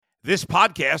This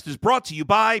podcast is brought to you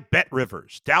by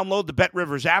BetRivers. Download the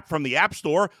BetRivers app from the App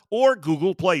Store or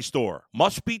Google Play Store.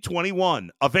 Must be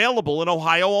 21. Available in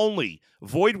Ohio only.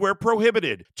 Void where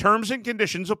prohibited. Terms and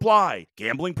conditions apply.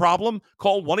 Gambling problem?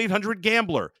 Call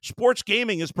 1-800-GAMBLER. Sports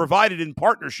gaming is provided in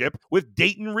partnership with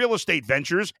Dayton Real Estate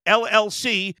Ventures,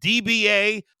 LLC,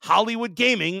 DBA, Hollywood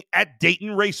Gaming at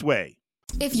Dayton Raceway.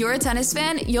 If you're a tennis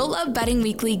fan, you'll love Betting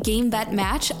Weekly Game Bet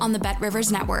Match on the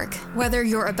BetRivers Network. Whether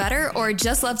you're a bettor or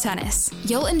just love tennis,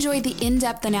 you'll enjoy the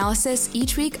in-depth analysis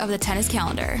each week of the tennis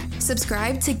calendar.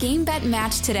 Subscribe to Game Bet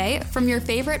Match today from your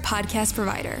favorite podcast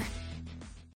provider.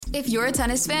 If you're a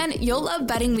tennis fan, you'll love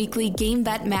Betting Weekly Game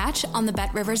Bet Match on the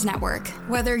BetRivers Network.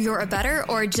 Whether you're a bettor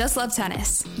or just love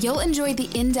tennis, you'll enjoy the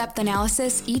in-depth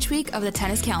analysis each week of the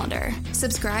tennis calendar.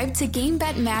 Subscribe to Game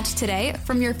Bet Match today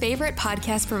from your favorite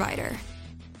podcast provider.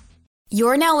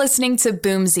 You're now listening to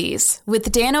Boomsies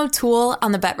with Dan O'Toole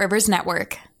on the BetRivers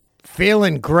Network.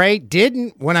 Feeling great.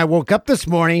 Didn't when I woke up this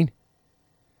morning.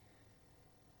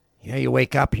 You know, you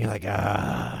wake up and you're like,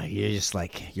 you're just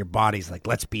like, your body's like,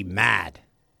 let's be mad.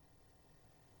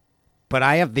 But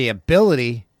I have the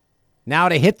ability now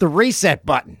to hit the reset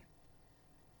button.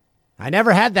 I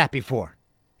never had that before.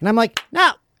 And I'm like,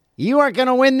 no, you are going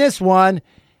to win this one.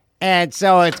 And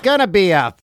so it's going to be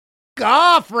a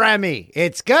off, Remy.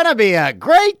 It's going to be a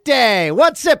great day.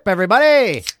 What's up,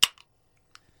 everybody?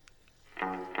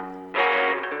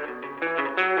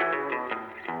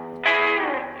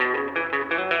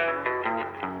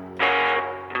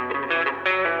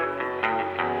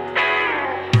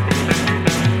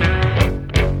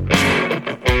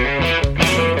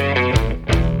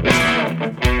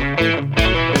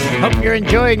 Hope you're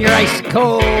enjoying your ice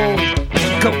cold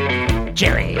Coke,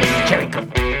 cherry Coke.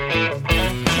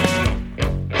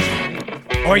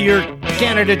 Or your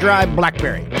Canada Dry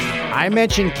Blackberry. I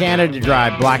mentioned Canada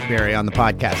Dry Blackberry on the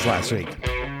podcast last week.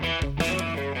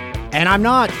 And I'm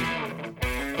not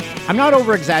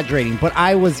over-exaggerating, but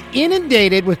I was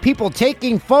inundated with people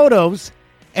taking photos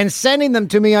and sending them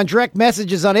to me on direct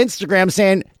messages on Instagram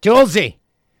saying, Toolsy,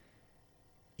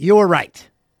 you were right.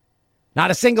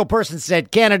 Not a single person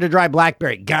said Canada Dry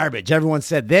Blackberry, garbage. Everyone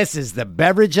said this is the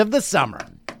beverage of the summer.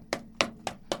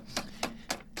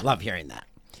 Love hearing that.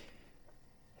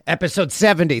 Episode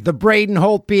 70, the Braden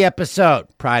Holtby episode.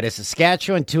 Pride of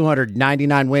Saskatchewan,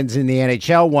 299 wins in the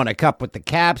NHL, won a cup with the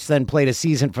Caps, then played a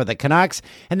season for the Canucks,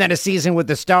 and then a season with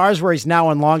the Stars, where he's now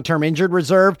on long-term injured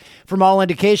reserve. From all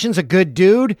indications, a good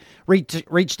dude.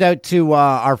 Reached out to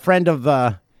our friend of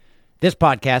this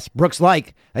podcast, Brooks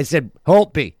Like. I said,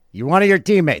 Holtby, you're one of your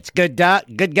teammates. Good guy?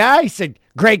 He said,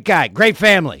 great guy, great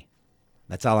family.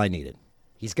 That's all I needed.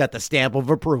 He's got the stamp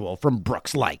of approval from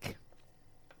Brooks Like.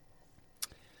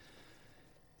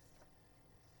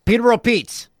 Peterborough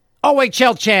Pete's,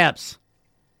 OHL champs.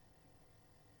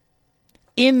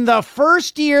 In the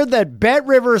first year that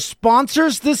BetRivers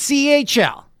sponsors the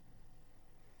CHL,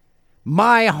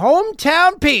 my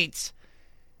hometown Pete's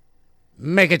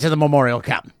make it to the Memorial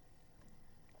Cup.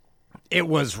 It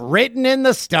was written in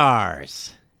the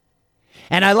stars.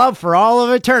 And I love for all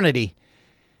of eternity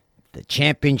the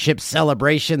championship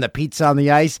celebration, the Pete's on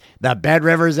the ice, the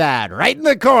BetRivers ad right in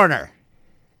the corner.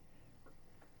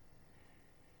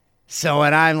 So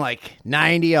when I'm like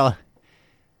 90, I'll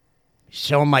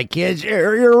show my kids, you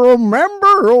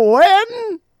remember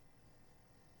when?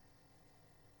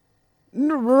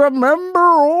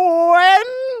 Remember when?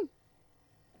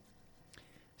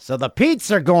 So the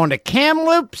Pete's are going to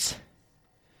Kamloops.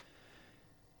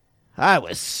 I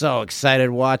was so excited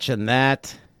watching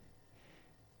that.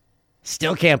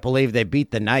 Still can't believe they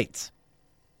beat the Knights.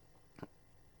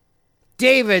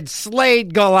 David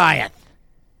slayed Goliath.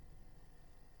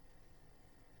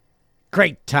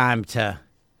 Great time to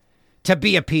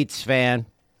be a Pete's fan.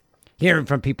 Hearing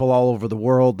from people all over the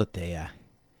world that they've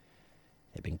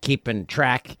been keeping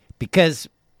track. Because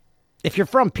if you're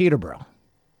from Peterborough,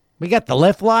 we got the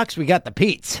Lift Locks, we got the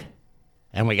Pete's,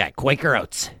 and we got Quaker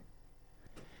Oats.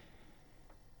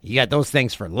 You got those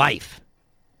things for life.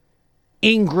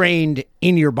 Ingrained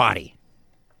in your body.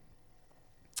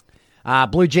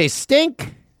 Blue Jays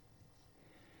stink.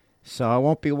 So I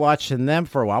won't be watching them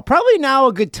for a while. Probably now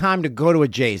a good time to go to a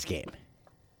Jays game.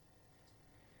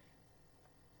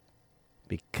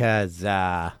 Because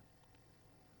they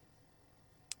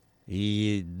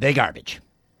garbage.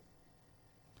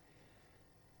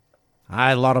 I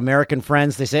had a lot of American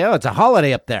friends. They say, oh, it's a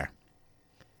holiday up there.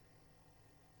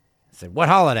 I said, what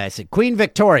holiday? I said, Queen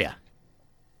Victoria.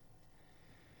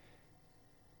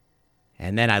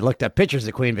 And then I looked up pictures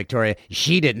of Queen Victoria.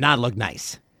 She did not look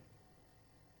nice.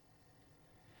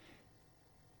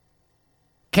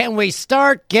 Can we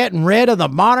start getting rid of the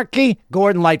monarchy?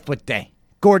 Gordon Lightfoot Day.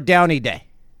 Gord Downey Day.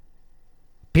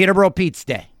 Peterborough Pete's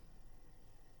Day.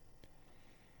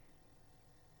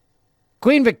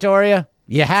 Queen Victoria,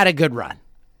 you had a good run.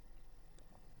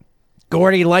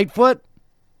 Gordy Lightfoot,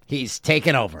 he's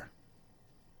taken over.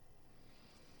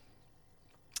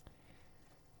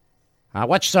 I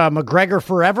watched McGregor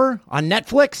Forever on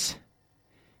Netflix,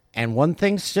 and one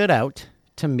thing stood out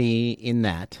to me in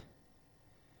that.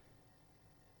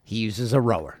 He uses a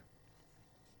rower.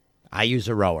 I use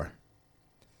a rower.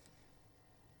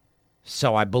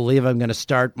 So I believe I'm going to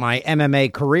start my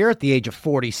MMA career at the age of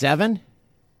 47.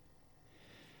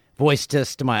 Voiced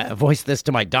this to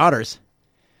my daughters.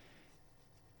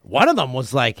 One of them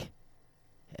was like,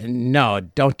 no,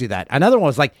 don't do that. Another one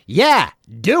was like, yeah,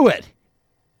 do it.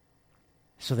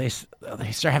 So they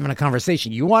start having a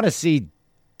conversation. You want to see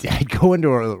Dad go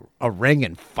into a ring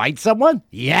and fight someone?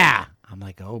 Yeah. I'm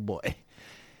like, oh boy.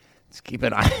 Let's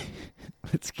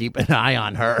keep an eye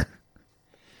on her.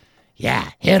 Yeah,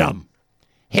 hit him.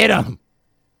 Hit him.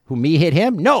 Who, me hit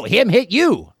him? No, him hit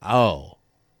you. Oh.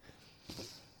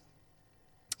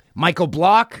 Michael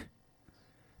Block.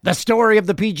 The story of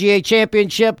the PGA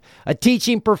Championship. A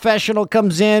teaching professional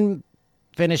comes in,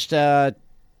 finished tied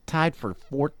for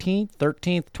 14th,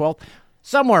 13th, 12th,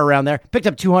 somewhere around there. Picked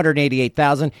up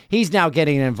 $288,000. He's now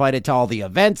getting invited to all the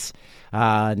events.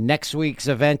 Next week's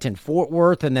event in Fort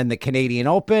Worth, and then the Canadian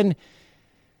Open.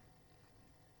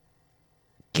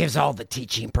 Gives all the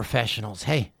teaching professionals,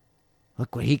 hey,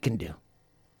 look what he can do.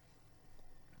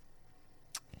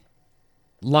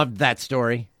 Loved that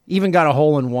story. Even got a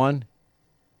hole in one.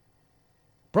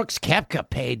 Brooks Koepka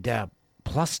paid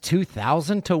plus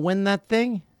 $2,000 to win that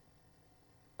thing.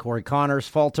 Corey Connors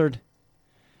faltered.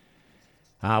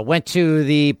 Went to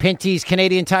the Pinty's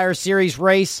Canadian Tire Series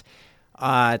race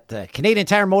at the Canadian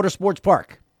Tire Motorsports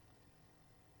Park,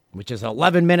 which is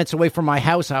 11 minutes away from my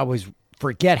house. I always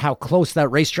forget how close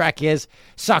that racetrack is.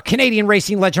 Saw Canadian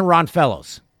racing legend Ron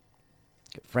Fellows.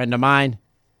 Good friend of mine.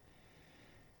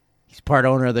 He's part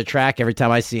owner of the track. Every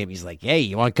time I see him, he's like, hey,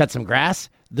 you want to cut some grass?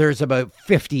 There's about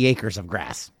 50 acres of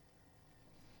grass.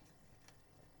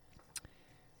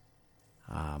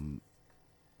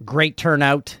 Great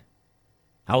turnout.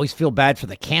 I always feel bad for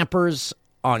the campers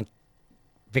on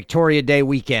Victoria Day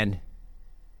weekend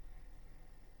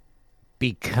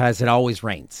because it always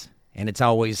rains. And it's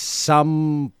always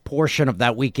some portion of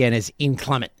that weekend is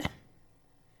inclement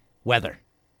weather.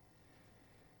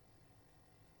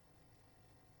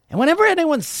 And whenever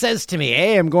anyone says to me,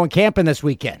 hey, I'm going camping this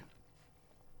weekend,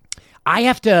 I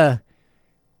have to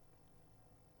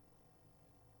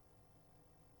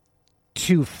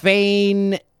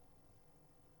feign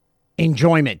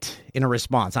enjoyment in a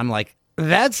response. I'm like,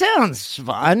 that sounds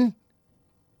fun.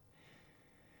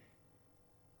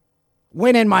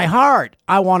 When in my heart,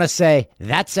 I want to say,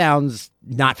 that sounds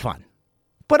not fun.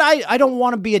 But I don't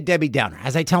want to be a Debbie Downer.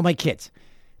 As I tell my kids,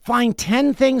 find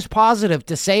 10 things positive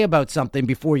to say about something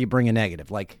before you bring a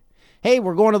negative. Like, hey,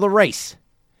 we're going to the race.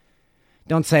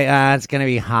 Don't say, it's going to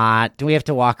be hot. Do we have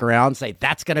to walk around? Say,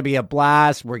 that's going to be a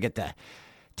blast. We get to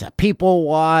people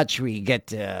watch. We get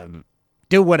to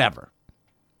do whatever.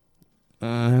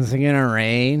 Is it going to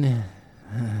rain?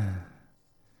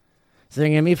 Is there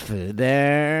going to be food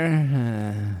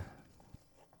there?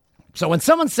 So when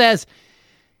someone says,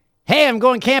 hey, I'm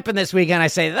going camping this weekend, I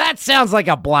say, that sounds like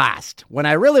a blast. When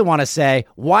I really want to say,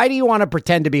 why do you want to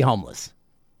pretend to be homeless?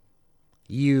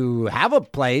 You have a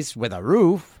place with a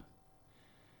roof.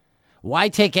 Why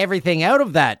take everything out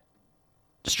of that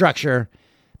structure,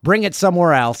 bring it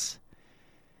somewhere else,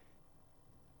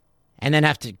 and then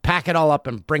have to pack it all up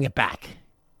and bring it back?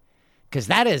 Because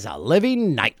that is a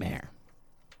living nightmare.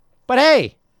 But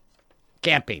hey,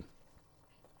 camping.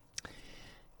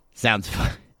 Sounds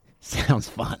fun. Sounds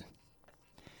fun.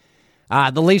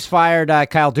 The Leafs fired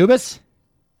Kyle Dubas.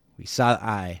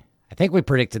 I think we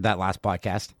predicted that last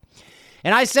podcast.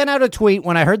 And I sent out a tweet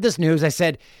when I heard this news. I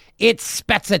said, it's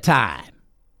Spezza time.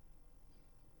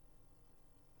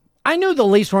 I knew the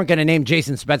Leafs weren't going to name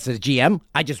Jason Spezza as GM.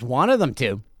 I just wanted them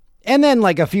to. And then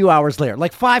like a few hours later,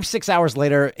 like 5-6 hours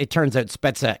later, it turns out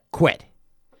Spezza quit.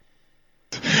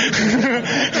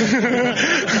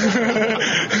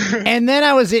 And then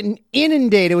I was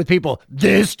inundated with people.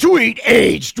 This tweet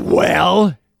aged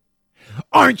well.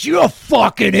 Aren't you a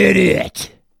fucking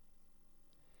idiot?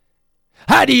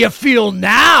 How do you feel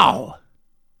now?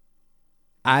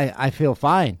 I feel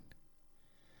fine.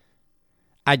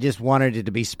 I just wanted it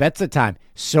to be Spezza time.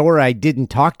 Sorry I didn't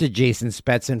talk to Jason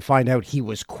Spezza and find out he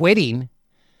was quitting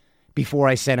before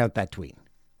I sent out that tweet.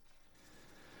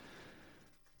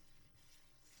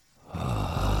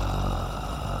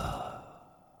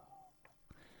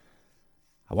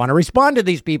 I want to respond to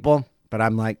these people, but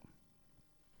I'm like,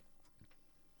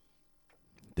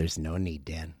 there's no need,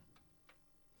 Dan.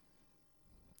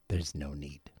 There's no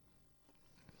need.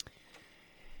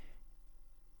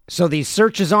 So the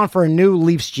search is on for a new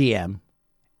Leafs GM,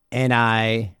 and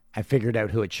I figured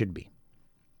out who it should be.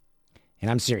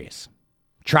 And I'm serious.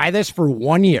 Try this for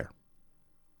 1 year.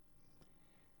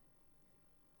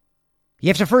 You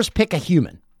have to first pick a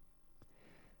human.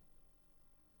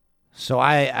 So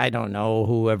I don't know,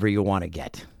 whoever you want to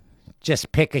get.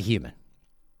 Just pick a human.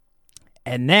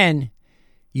 And then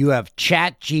you have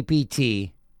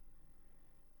ChatGPT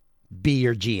be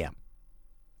your GM.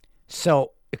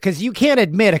 So, because you can't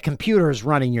admit a computer is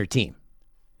running your team.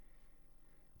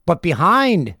 But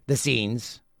behind the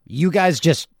scenes, you guys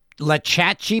just let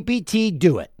ChatGPT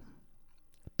do it.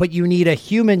 But you need a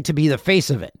human to be the face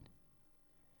of it.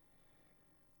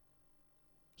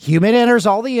 Human enters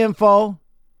all the info.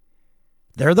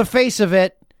 They're the face of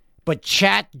it, but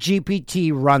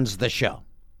ChatGPT runs the show.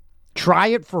 Try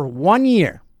it for 1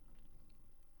 year.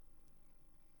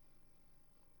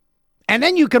 And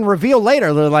then you can reveal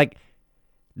later, they're like,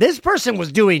 this person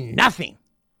was doing nothing.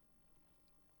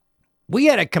 We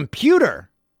had a computer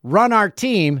run our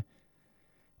team,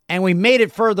 and we made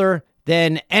it further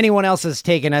than anyone else has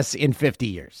taken us in 50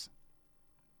 years.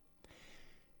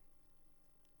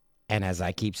 And as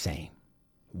I keep saying,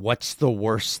 what's the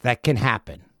worst that can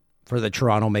happen for the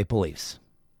Toronto Maple Leafs?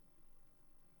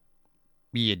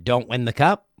 You don't win the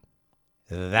cup?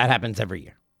 That happens every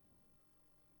year.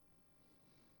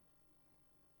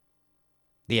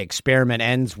 The experiment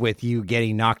ends with you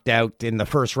getting knocked out in the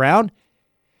first round.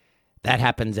 That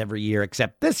happens every year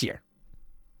except this year.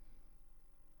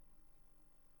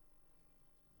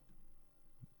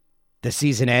 The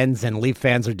season ends and Leaf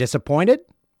fans are disappointed.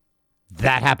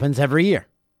 That happens every year.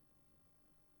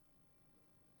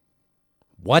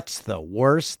 What's the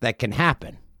worst that can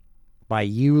happen by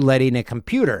you letting a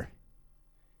computer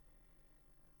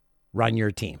run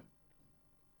your team?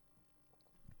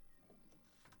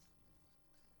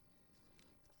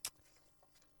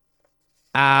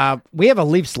 We have a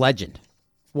Leafs legend.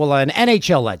 Well, an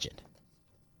NHL legend.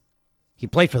 He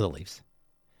played for the Leafs.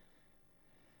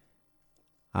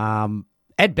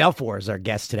 Ed Belfour is our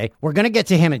guest today. We're going to get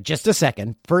to him in just a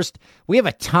second. First, we have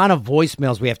a ton of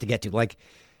voicemails we have to get to. I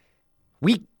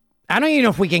don't even know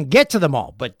if we can get to them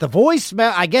all, but the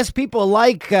voicemail, I guess people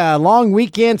like long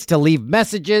weekends to leave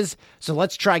messages. So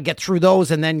let's try get through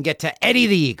those and then get to Eddie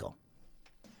the Eagle.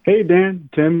 Hey, Dan,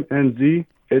 Tim, and Z.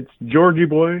 It's Georgie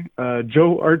Boy,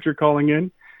 Joe Archer calling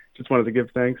in. Just wanted to give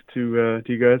thanks to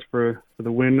you guys for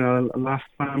the win last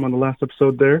time on the last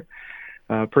episode there.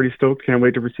 Pretty stoked. Can't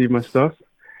wait to receive my stuff.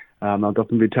 I'll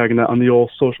definitely be tagging that on the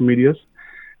old social medias.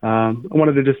 I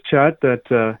wanted to just chat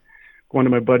that going to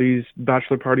my buddy's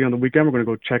bachelor party on the weekend. We're going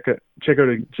to go check out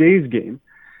a Jays game.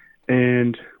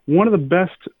 And one of the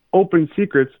best open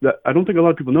secrets that I don't think a lot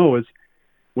of people know is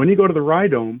when you go to the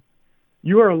Rydome,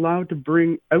 you are allowed to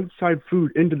bring outside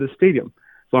food into the stadium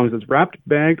as long as it's wrapped,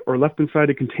 bagged, or left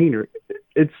inside a container.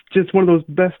 It's just one of those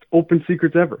best open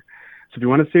secrets ever. So if you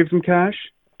want to save some cash,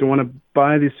 don't want to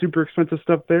buy the super expensive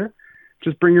stuff there,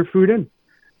 just bring your food in.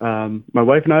 My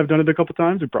wife and I have done it a couple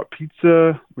times. We brought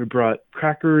pizza, we brought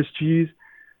crackers, cheese,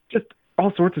 just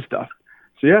all sorts of stuff.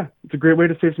 So yeah, it's a great way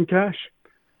to save some cash.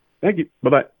 Thank you.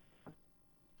 Bye-bye.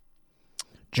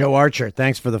 Joe Archer,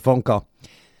 thanks for the phone call.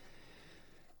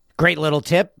 Great little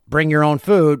tip, bring your own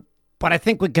food. But I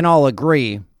think we can all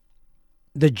agree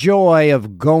the joy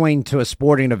of going to a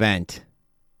sporting event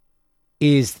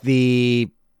is the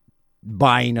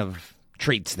buying of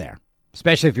treats there,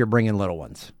 especially if you're bringing little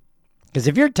ones. Because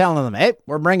if you're telling them, hey,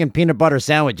 we're bringing peanut butter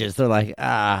sandwiches, they're like,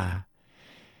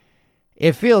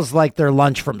 it feels like their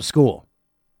lunch from school.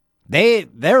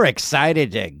 They're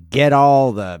excited to get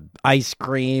all the ice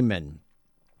cream and,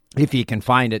 if you can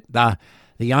find it, the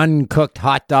uncooked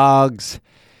hot dogs,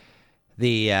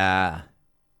 I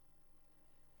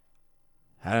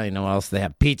don't even know what else they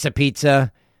have.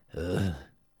 Pizza.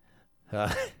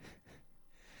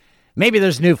 Maybe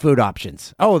there's new food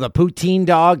options. Oh, the poutine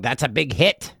dog, that's a big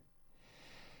hit.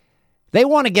 They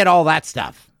want to get all that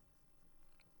stuff.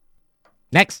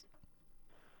 Next.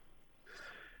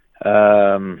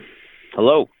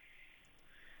 Hello.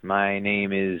 My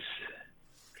name is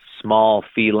Small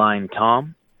Feline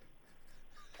Tom,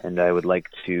 and I would like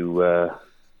to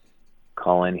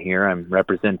call in here. I'm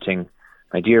representing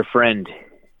my dear friend,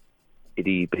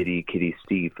 Itty Bitty Kitty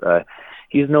Steve.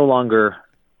 He's no longer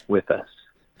with us.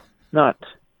 Did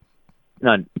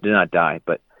not die,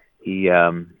 but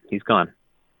he's gone.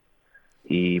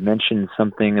 He mentioned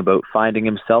something about finding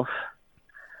himself.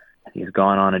 He's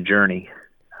gone on a journey.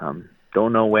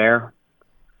 Don't know where.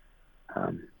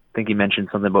 I think he mentioned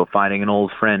something about finding an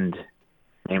old friend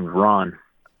named Ron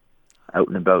out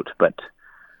and about, but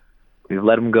we've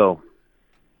let him go.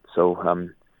 So,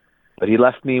 but he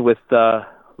left me with a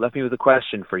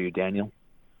question for you, Daniel.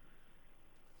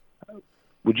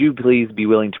 Would you please be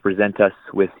willing to present us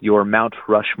with your Mount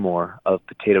Rushmore of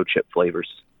potato chip flavors?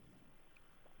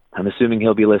 I'm assuming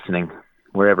he'll be listening,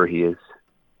 wherever he is.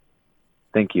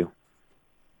 Thank you.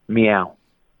 Meow.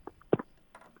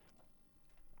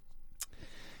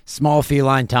 Small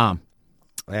feline Tom.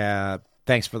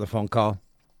 Thanks for the phone call.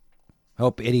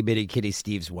 Hope itty bitty kitty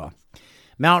Steve's well.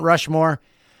 Mount Rushmore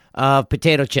of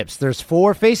potato chips. There's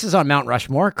 4 faces on Mount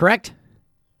Rushmore, correct?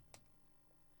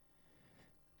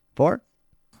 4?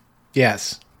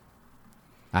 Yes.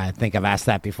 I think I've asked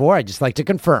that before. I just like to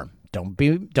confirm. Don't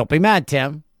be mad,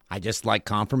 Tim. I just like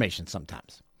confirmation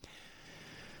sometimes.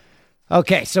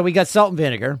 Okay, so we got salt and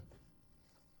vinegar.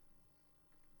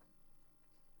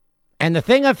 And the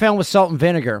thing I found with salt and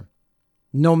vinegar,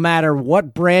 no matter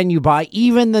what brand you buy,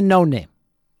 even the no-name,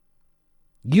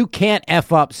 you can't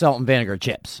F up salt and vinegar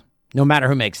chips, no matter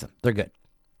who makes them. They're good.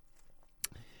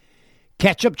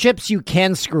 Ketchup chips, you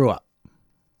can screw up.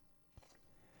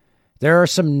 There are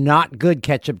some not good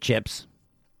ketchup chips.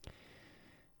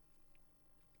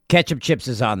 Ketchup chips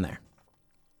is on there.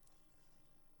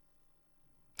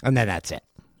 And then that's it.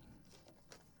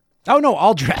 Oh, no,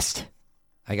 all dressed.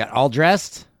 I got all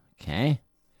dressed. Okay.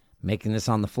 Making this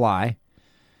on the fly.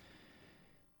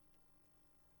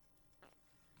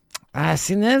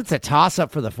 See, that's a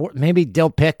toss-up for the 4. Maybe dill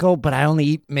pickle, but I only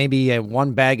eat maybe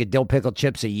 1 bag of dill pickle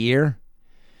chips a year.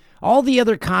 All the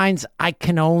other kinds I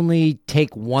can only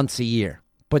take once a year.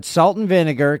 But salt and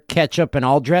vinegar, ketchup, and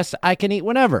all dressed, I can eat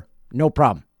whenever. No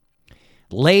problem.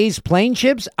 Lay's plain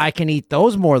chips, I can eat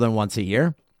those more than once a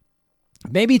year.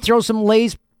 Maybe throw some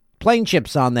Lay's plain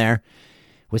chips on there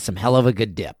with some hell of a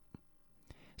good dip.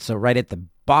 So right at the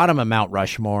bottom of Mount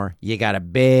Rushmore, you got a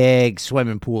big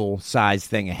swimming pool size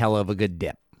thing, a hell of a good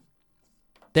dip.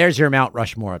 There's your Mount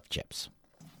Rushmore of chips.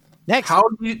 Next.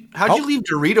 How'd you leave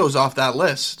Doritos off that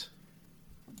list?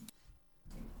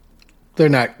 They're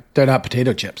not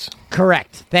potato chips.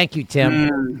 Correct. Thank you,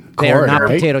 Tim. They are not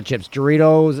potato chips.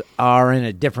 Doritos are in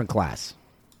a different class.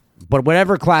 But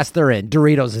whatever class they're in,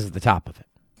 Doritos is the top of it.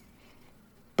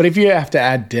 But if you have to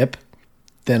add dip,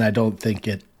 then I don't think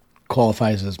it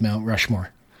qualifies as Mount Rushmore.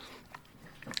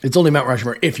 It's only Mount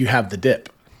Rushmore if you have the dip.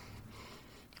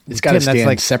 It's got to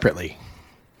stand separately.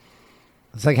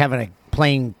 It's like having a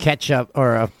plain ketchup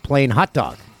or a plain hot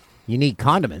dog. You need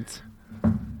condiments.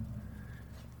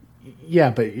 Yeah,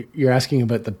 but you're asking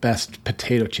about the best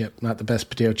potato chip, not the best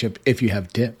potato chip if you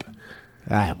have dip.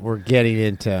 We're getting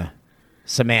into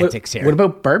semantics here. What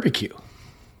about barbecue?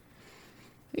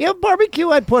 Yeah, barbecue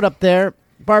I'd put up there.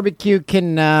 Barbecue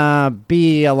can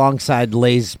be alongside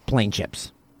Lay's plain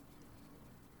chips.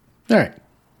 All right.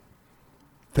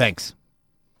 Thanks.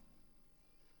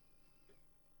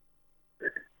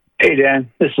 Hey, Dan.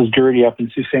 This is Dirty up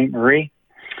in Sault Ste. Marie.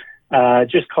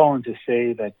 Just calling to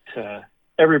say that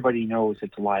everybody knows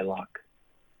it's lilac.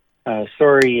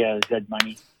 Sorry, Zed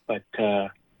Money, but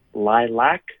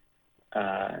lilac,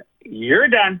 you're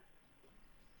done.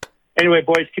 Anyway,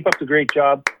 boys, keep up the great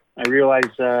job. I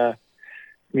realize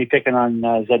me picking on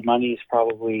Zed Money is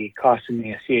probably costing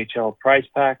me a CHL prize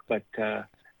pack, but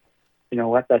you know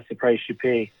what? That's the price you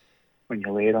pay when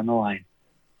you lay it on the line.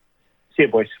 See you,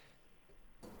 boys.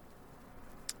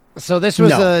 So this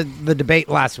was the debate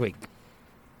last week.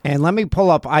 And let me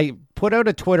pull up. I put out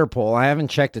a Twitter poll. I haven't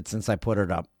checked it since I put it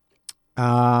up.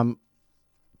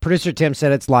 Producer Tim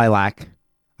said it's lilac.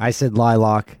 I said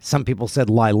lilac. Some people said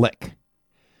lilac.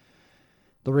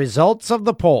 The results of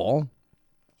the poll.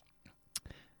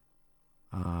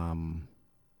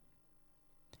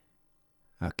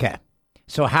 Okay.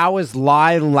 So how is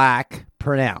lilac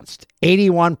pronounced?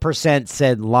 81%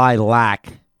 said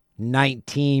lilac.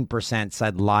 19%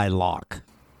 said lilac.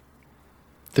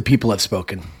 The people have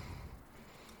spoken.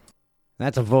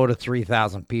 That's a vote of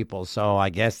 3,000 people, so I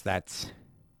guess that's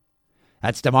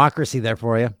democracy there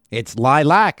for you. It's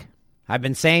lilac. I've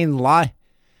been saying lilac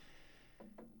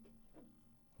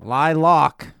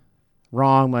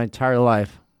wrong my entire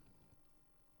life.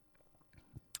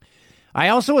 I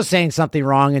also was saying something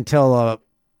wrong until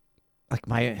like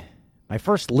my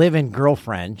first live-in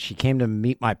girlfriend, she came to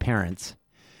meet my parents,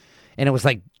 and it was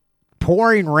like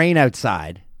pouring rain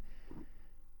outside.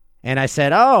 And I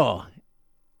said,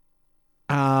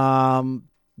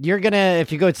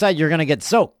 if you go outside, you're going to get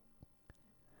soaked.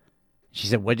 She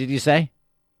said, what did you say?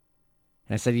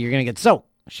 And I said, you're going to get soaked.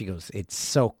 She goes, it's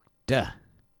soaked. And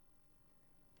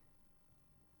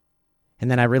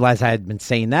And then I realized I had been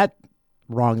saying that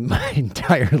wrong my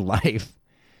entire life.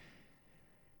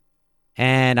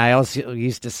 And I also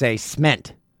used to say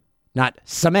cement, not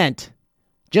cement,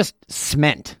 just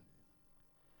cement.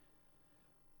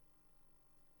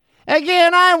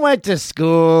 Again, I went to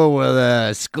school with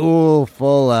a school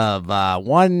full of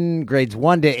grades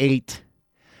 1 to 8,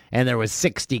 and there was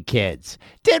 60 kids.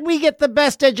 Did we get the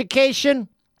best education?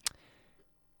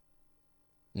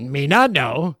 Me not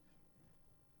know.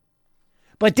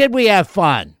 But did we have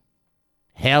fun?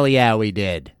 Hell yeah, we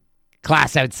did.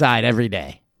 Class outside every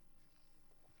day.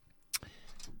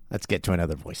 Let's get to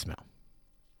another voicemail.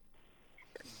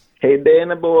 Hey,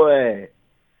 Dana boy.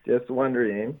 Just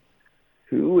wondering,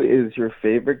 who is your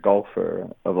favorite golfer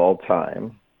of all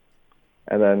time?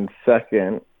 And then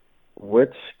second,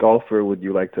 which golfer would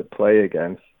you like to play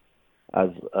against as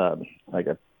like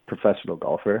a professional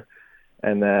golfer?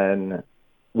 And then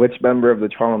which member of the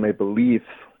Toronto Maple Leafs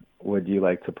would you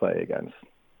like to play against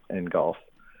in golf?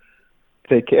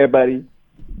 Take care, buddy.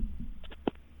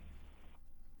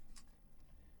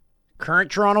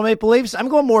 Current Toronto Maple Leafs? I'm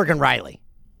going Morgan Riley.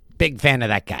 Big fan of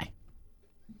that guy.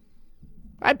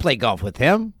 I'd play golf with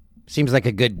him. Seems like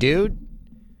a good dude.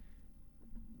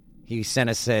 He sent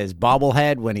us his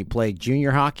bobblehead when he played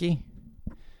junior hockey.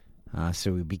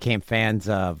 So we became fans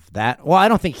of that. Well, I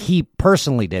don't think he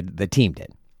personally did. The team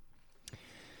did.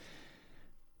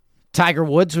 Tiger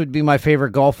Woods would be my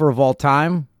favorite golfer of all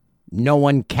time. No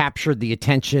one captured the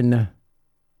attention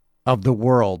of the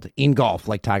world in golf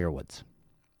like Tiger Woods.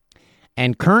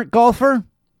 And current golfer?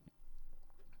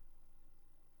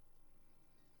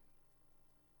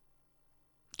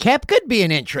 Kep could be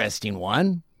an interesting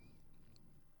one.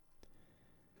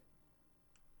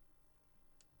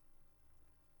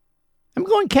 I'm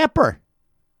going Kepper.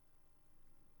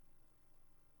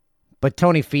 But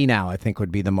Tony Finau, I think,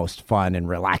 would be the most fun and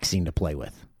relaxing to play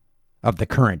with of the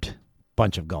current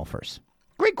bunch of golfers.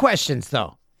 Great questions,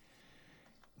 though.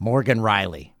 Morgan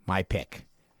Riley, my pick.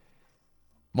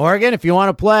 Morgan, if you want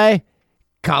to play,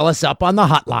 call us up on the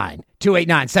hotline.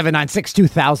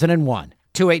 289-796-2001.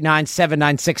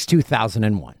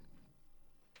 289-796-2001.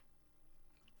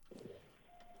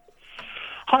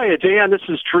 Hi, Dan. This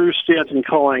is Drew Stanton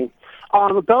calling.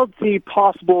 About the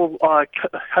possible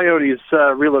Coyotes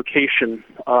relocation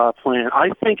plan, I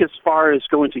think as far as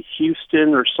going to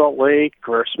Houston or Salt Lake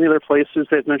or some other places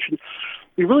they've mentioned,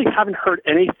 we really haven't heard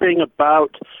anything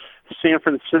about San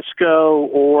Francisco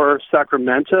or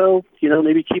Sacramento. You know,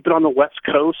 maybe keep it on the West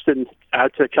Coast and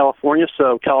add to California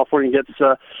so California gets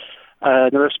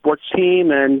another sports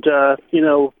team and, you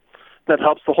know, that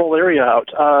helps the whole area out.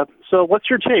 So what's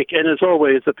your take? And as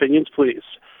always, opinions, please.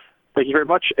 Thank you very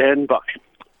much, and bye.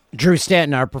 Drew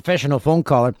Stanton, our professional phone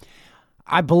caller.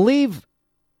 I believe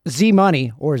Z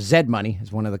Money, or Zed Money,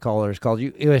 as one of the callers called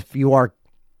you. If you are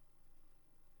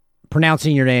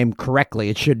pronouncing your name correctly,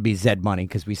 it should be Zed Money,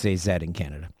 because we say Zed in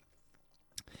Canada.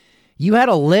 You had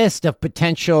a list of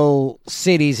potential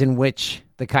cities in which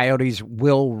the Coyotes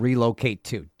will relocate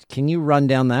to. Can you run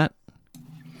down that?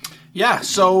 Yeah,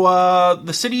 so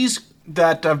the cities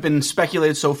that have been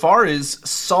speculated so far is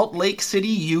Salt Lake City,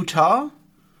 Utah,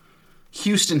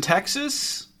 Houston,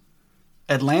 Texas,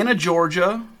 Atlanta,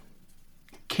 Georgia,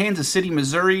 Kansas City,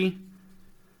 Missouri,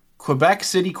 Quebec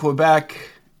City, Quebec,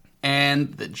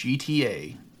 and the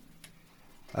GTA.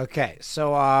 Okay,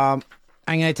 so I'm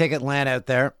going to take Atlanta out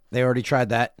there. They already tried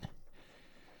that.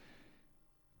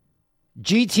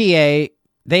 GTA,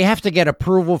 they have to get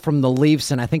approval from the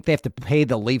Leafs, and I think they have to pay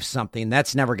the Leafs something.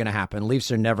 That's never going to happen.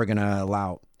 Leafs are never going to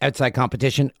allow outside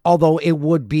competition, although it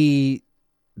would be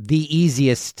the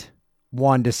easiest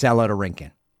one to sell out a rink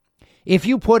in. If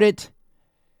you put it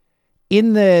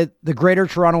in the greater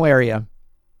Toronto area,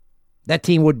 that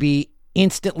team would be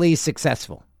instantly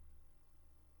successful.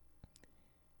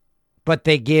 But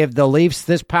they give the Leafs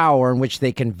this power in which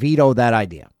they can veto that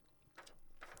idea.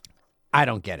 I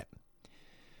don't get it.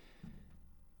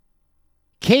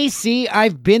 KC,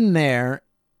 I've been there,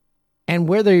 and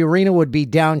where the arena would be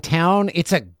downtown,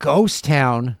 it's a ghost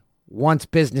town once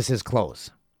businesses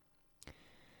close.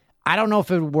 I don't know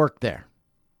if it would work there.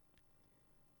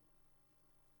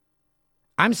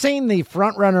 I'm saying the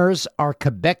front runners are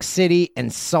Quebec City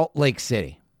and Salt Lake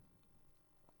City.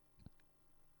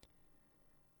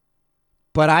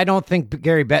 But I don't think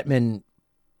Gary Bettman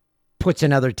puts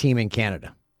another team in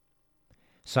Canada.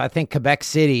 So I think Quebec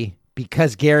City,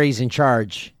 because Gary's in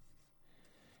charge,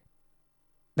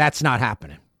 that's not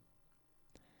happening.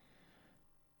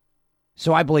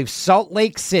 So I believe Salt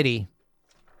Lake City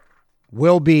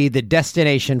will be the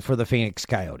destination for the Phoenix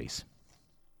Coyotes.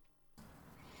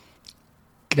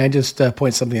 Can I just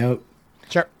point something out?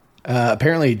 Sure.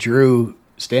 Apparently, Drew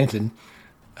Stanton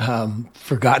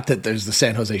forgot that there's the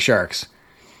San Jose Sharks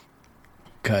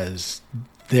because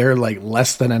they're like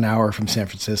less than an hour from San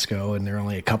Francisco and they're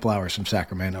only a couple hours from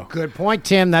Sacramento. Good point,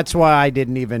 Tim. That's why I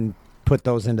didn't even put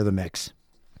those into the mix.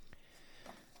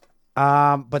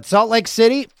 But Salt Lake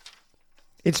City,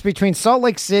 it's between Salt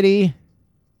Lake City.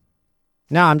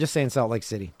 No, I'm just saying Salt Lake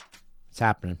City. It's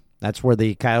happening. That's where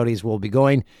the Coyotes will be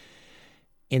going.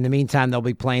 In the meantime, they'll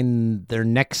be playing their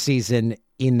next season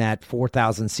in that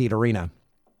 4,000-seat arena.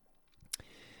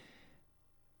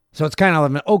 So it's kind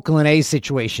of an Oakland A's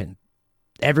situation.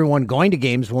 Everyone going to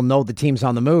games will know the team's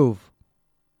on the move.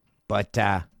 But,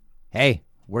 hey,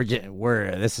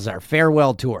 this is our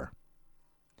farewell tour.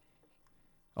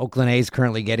 Oakland A's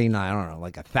currently getting, I don't know,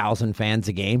 like 1,000 fans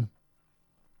a game.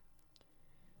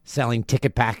 Selling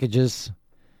ticket packages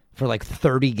for like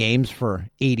 30 games for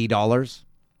 $80.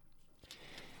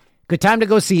 Good time to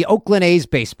go see Oakland A's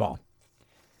baseball.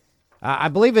 I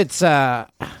believe it's, I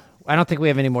don't think we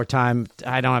have any more time.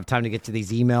 I don't have time to get to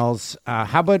these emails.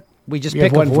 How about we just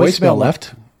pick one a voicemail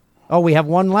left? Oh, we have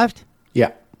one left?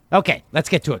 Yeah. Okay, let's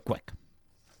get to it quick.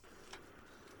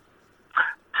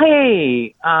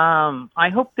 Hey, I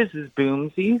hope this is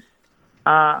Boomsies.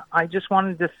 I just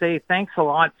wanted to say thanks a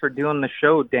lot for doing the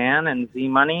show, Dan and Z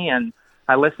Money, and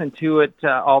I listen to it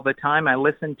all the time. I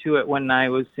listened to it when I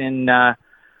was in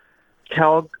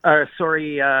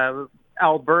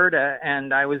Alberta,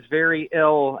 and I was very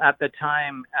ill at the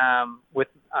time with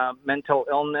mental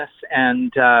illness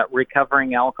and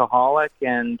recovering alcoholic.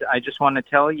 And I just want to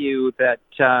tell you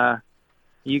that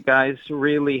you guys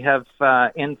really have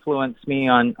influenced me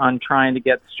on trying to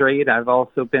get straight. I've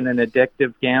also been an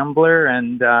addictive gambler,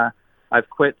 and I've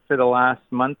quit for the last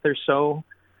month or so.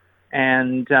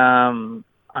 And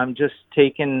I'm just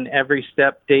taking every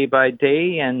step day by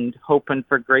day and hoping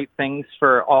for great things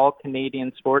for all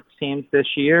Canadian sports teams this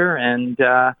year. And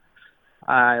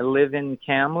I live in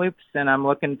Kamloops, and I'm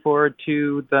looking forward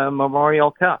to the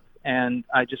Memorial Cup. And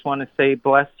I just want to say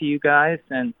bless to you guys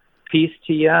and peace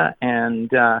to you. And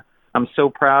I'm so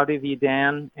proud of you,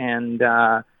 Dan. And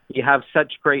you have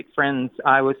such great friends.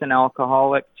 I was an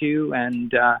alcoholic too,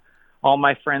 and all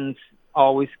my friends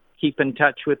always keep in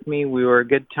touch with me. We were a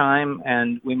good time,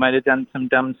 and we might have done some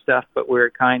dumb stuff, but we're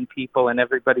kind people, and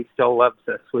everybody still loves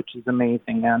us, which is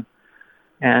amazing, man.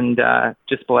 And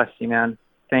just bless you, man.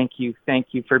 Thank you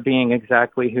for being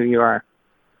exactly who you are.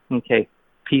 Okay,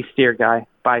 peace, dear guy.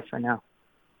 Bye for now.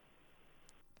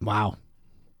 Wow.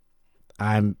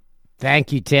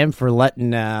 Thank you, Tim, for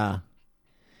letting us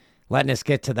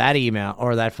get to that email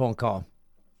or that phone call.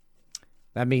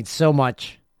 That means so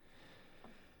much.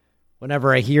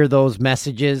 Whenever I hear those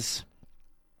messages,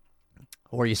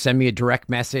 or you send me a direct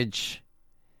message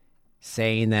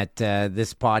saying that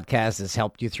this podcast has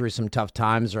helped you through some tough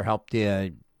times or helped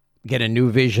you get a new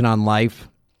vision on life.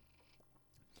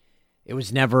 It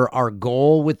was never our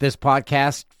goal with this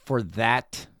podcast for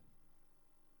that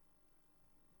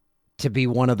to be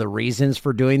one of the reasons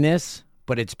for doing this,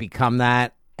 but it's become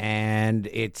that, and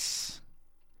it's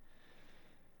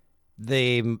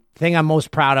the thing I'm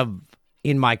most proud of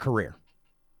in my career.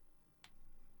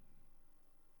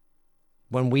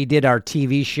 When we did our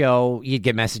TV show, you'd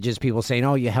get messages, people saying,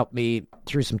 oh, you helped me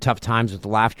through some tough times with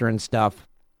laughter and stuff.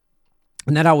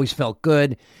 And that always felt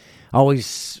good.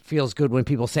 Always feels good when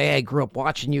people say, hey, I grew up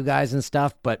watching you guys and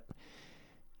stuff. But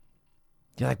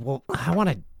you're like, well, I want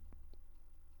to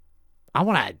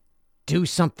do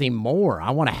something more.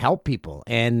 I want to help people.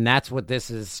 And that's what this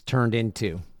has turned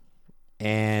into.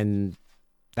 And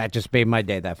that just made my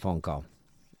day, that phone call.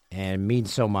 And it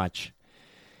means so much.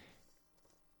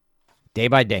 Day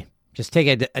by day. Just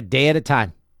take a day at a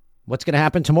time. What's going to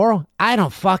happen tomorrow? I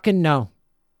don't fucking know.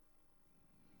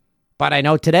 But I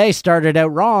know today started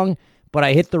out wrong, but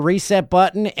I hit the reset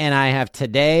button and I have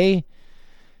today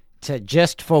to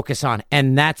just focus on.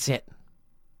 And that's it.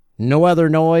 No other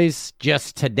noise,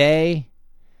 just today.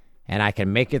 And I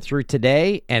can make it through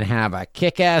today and have a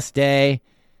kick-ass day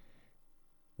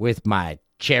with my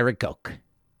cherry Coke.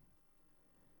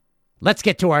 Let's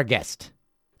get to our guest.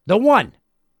 The one,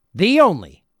 the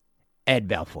only, Ed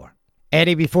Belfour.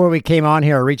 Eddie, before we came on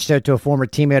here, I reached out to a former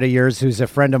teammate of yours who's a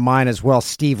friend of mine as well,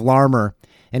 Steve Larmer.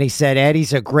 And he said,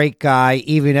 Eddie's a great guy,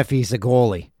 even if he's a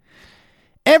goalie.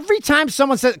 Every time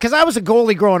someone says, because I was a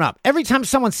goalie growing up, every time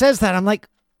someone says that, I'm like,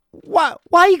 why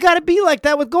you got to be like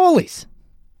that with goalies?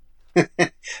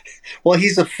 Well,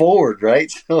 he's a forward,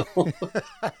 right? So,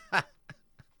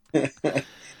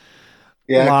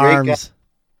 yeah, Larms. Great guy.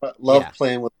 Love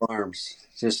playing with Larms.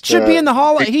 Just should be in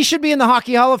the he should be in the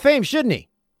Hockey Hall of Fame, shouldn't he?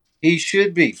 He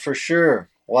should be, for sure.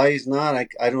 Why he's not,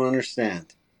 I don't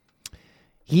understand.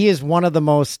 He is one of the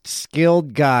most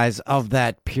skilled guys of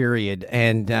that period,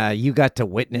 and you got to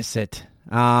witness it.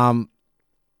 I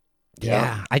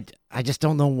just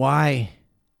don't know why.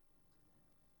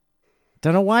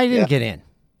 Don't know why he didn't get in.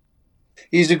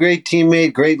 He's a great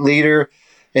teammate, great leader,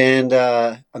 and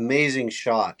amazing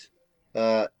shot.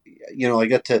 I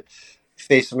got to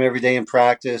face him every day in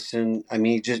practice, and I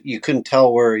mean, you couldn't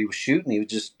tell where he was shooting. He would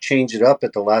just change it up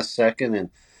at the last second, and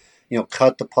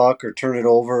cut the puck or turn it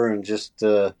over, and just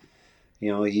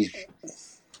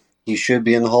he should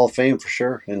be in the Hall of Fame for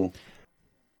sure. And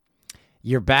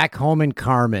you're back home in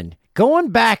Carmen. Going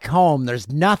back home, there's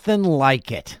nothing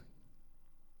like it.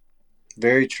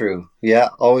 Very true. Yeah,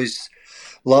 always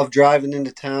love driving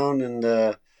into town, and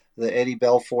the Eddie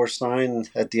Belfour sign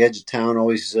at the edge of town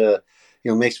always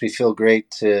makes me feel great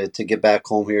to get back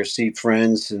home here, see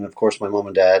friends, and of course my mom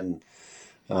and dad, and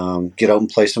get out and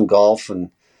play some golf,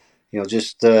 and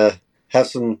just have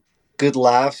some good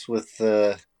laughs with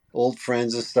old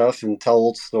friends and stuff, and tell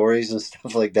old stories and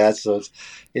stuff like that. So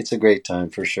it's a great time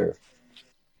for sure.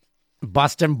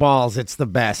 Busting balls, it's the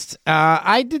best.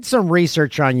 I did some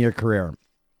research on your career,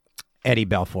 Eddie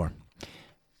Belfour.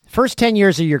 First 10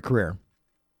 years of your career,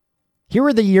 here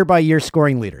are the year-by-year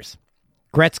scoring leaders.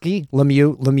 Gretzky,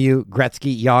 Lemieux,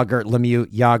 Gretzky, Yager, Lemieux,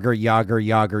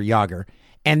 Yager.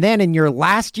 And then in your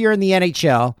last year in the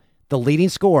NHL, the leading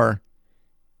scorer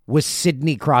was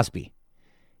Sidney Crosby.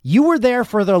 You were there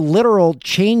for the literal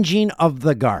changing of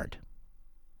the guard.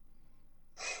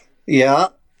 Yeah.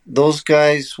 Those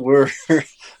guys were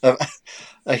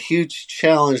a huge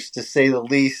challenge, to say the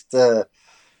least,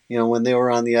 when they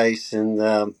were on the ice.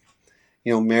 And,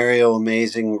 Mario,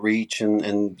 amazing reach,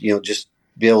 and just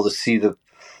be able to see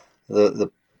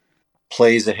the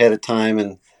plays ahead of time.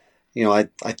 And, I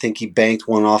think he banked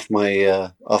one off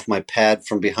my pad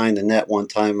from behind the net one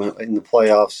time in the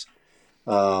playoffs.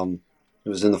 It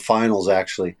was in the finals,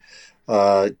 actually.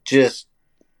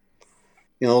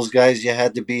 Those guys, you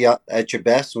had to be at your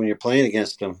best when you're playing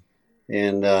against them.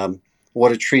 And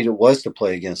what a treat it was to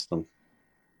play against them.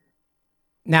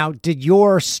 Now, did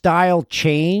your style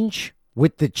change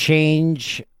with the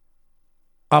change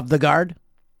of the guard?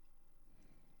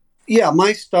 Yeah,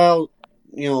 my style,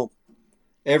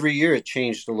 every year it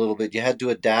changed a little bit. You had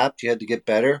to adapt. You had to get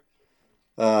better.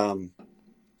 I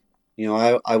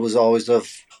was always of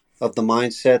the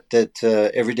mindset that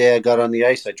every day I got on the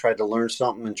ice, I tried to learn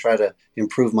something and try to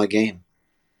improve my game.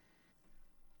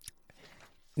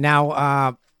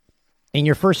 Now, in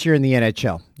your first year in the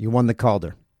NHL, you won the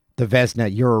Calder, the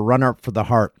Vezina. You're a runner-up for the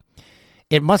Hart.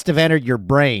 It must have entered your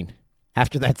brain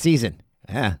after that season.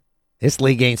 This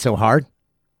league ain't so hard.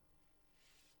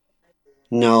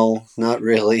 No, not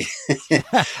really.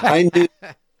 I knew,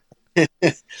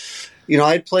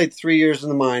 I'd played 3 years in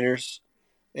the minors,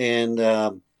 and,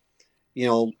 a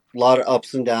lot of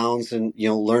ups and downs, and,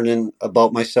 learning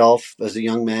about myself as a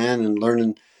young man, and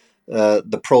learning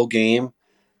the pro game,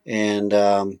 and,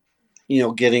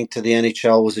 getting to the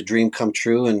NHL was a dream come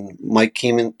true. And Mike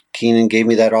Keenan gave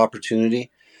me that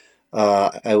opportunity.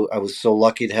 I was so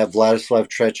lucky to have Vladislav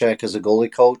Tretiak as a goalie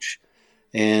coach.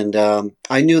 And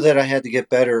I knew that I had to get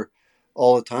better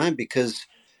all the time, because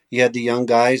you had the young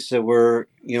guys that were,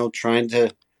 trying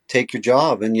to take your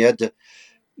job. And you had to,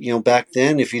 back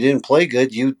then, if you didn't play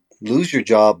good, you lose your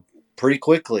job pretty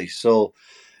quickly. So,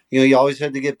 you always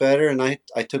had to get better. And I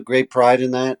took great pride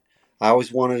in that. I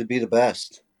always wanted to be the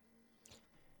best.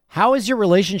 How is your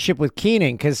relationship with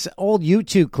Keenan? Because old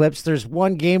YouTube clips, there's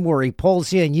one game where he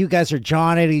pulls you and you guys are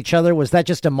jawing at each other. Was that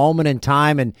just a moment in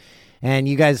time and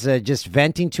you guys just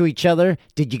venting to each other?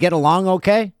 Did you get along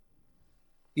okay?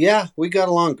 Yeah, we got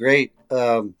along great.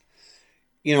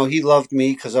 He loved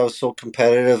me because I was so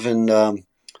competitive, and,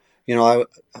 I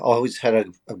always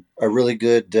had a really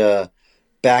good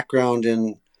background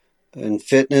in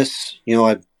fitness.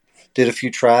 I did a few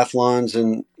triathlons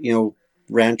and,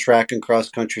 ran track and cross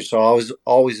country. So I was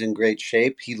always in great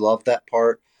shape. He loved that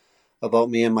part about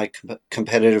me and my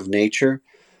competitive nature.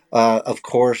 Of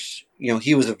course,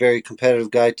 he was a very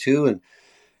competitive guy too. And,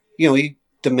 he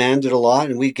demanded a lot,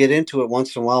 and we'd get into it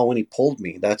once in a while when he pulled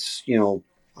me. That's,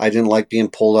 I didn't like being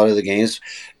pulled out of the games.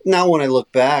 Now, when I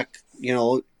look back,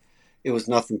 it was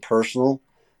nothing personal.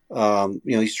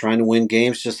 He's trying to win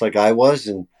games just like I was.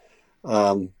 And,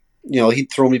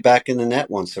 he'd throw me back in the net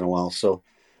once in a while. So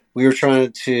we were trying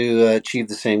to achieve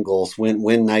the same goals,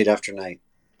 win night after night.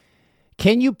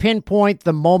 Can you pinpoint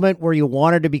the moment where you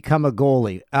wanted to become a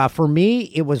goalie? For me,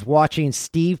 it was watching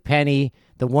Steve Penny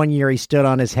the one year he stood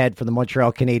on his head for the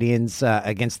Montreal Canadiens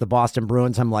against the Boston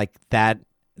Bruins. I'm like,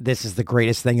 this is the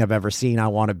greatest thing I've ever seen. I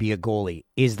want to be a goalie.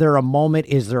 Is there a moment,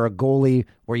 is there a goalie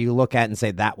where you look at and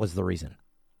say that was the reason?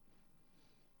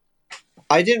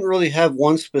 I didn't really have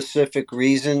one specific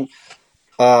reason,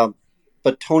 but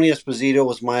Tony Esposito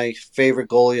was my favorite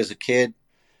goalie as a kid,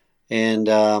 and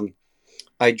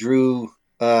I drew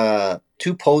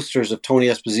two posters of Tony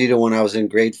Esposito when I was in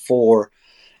grade 4,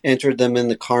 entered them in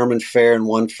the Carmen Fair, and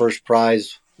won first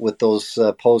prize with those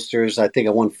posters. I think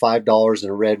I won $5 and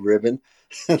a red ribbon.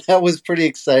 That was pretty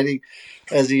exciting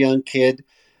as a young kid.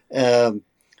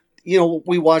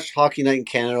 We watched Hockey Night in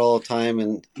Canada all the time,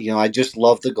 and, I just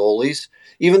loved the goalies.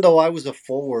 Even though I was a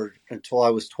forward until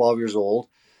I was 12 years old,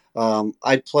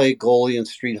 I'd play goalie and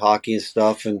street hockey and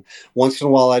stuff. And once in a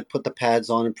while, I'd put the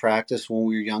pads on in practice when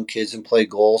we were young kids and play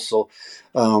goal. So,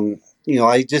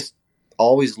 I just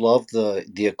always loved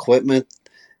the equipment.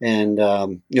 And,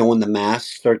 when the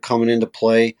masks started coming into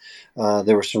play,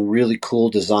 there were some really cool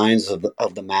designs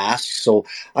of the masks. So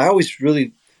I always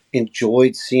really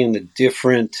enjoyed seeing the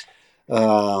different,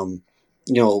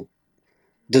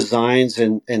 designs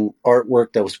and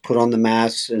artwork that was put on the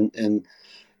masks. And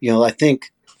I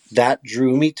think that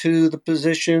drew me to the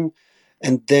position.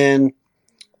 And then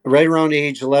right around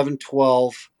age 11,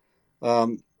 12,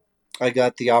 I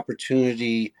got the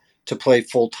opportunity to play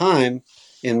full time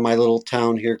in my little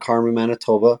town here, Carmen,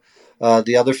 Manitoba.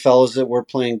 The other fellows that were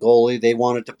playing goalie, they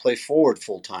wanted to play forward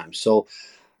full time. So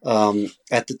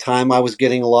at the time, I was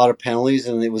getting a lot of penalties,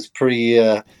 and it was pretty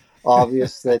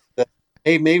obvious that,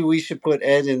 hey, maybe we should put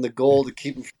Ed in the goal to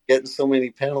keep him from getting so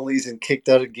many penalties and kicked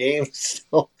out of games.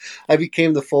 So I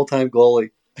became the full-time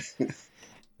goalie.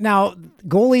 Now,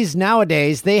 goalies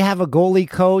nowadays, they have a goalie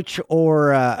coach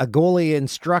or a goalie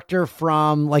instructor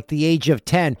from like the age of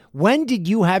 10. When did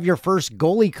you have your first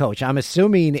goalie coach? I'm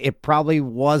assuming it probably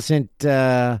wasn't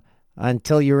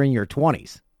until you were in your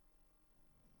 20s.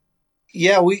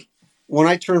 Yeah, when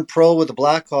I turned pro with the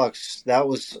Blackhawks, that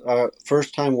was our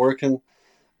first time working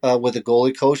with a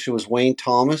goalie coach. It was Wayne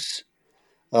Thomas.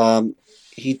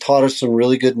 He taught us some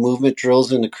really good movement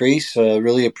drills in the crease.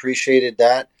 Really appreciated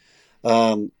that.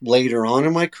 Later on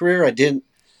in my career, I didn't,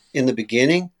 in the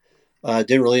beginning,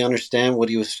 didn't really understand what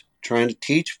he was trying to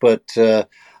teach, but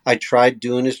I tried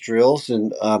doing his drills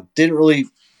and didn't really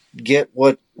get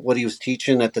what he was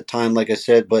teaching at the time, like I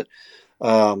said, but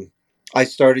I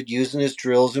started using his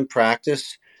drills in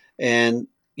practice, and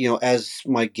as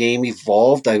my game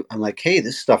evolved, I'm like, hey,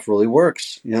 this stuff really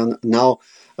works. Now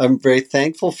I'm very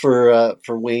thankful for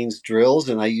Wayne's drills,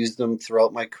 and I used them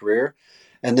throughout my career.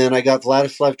 And then I got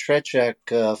Vladislav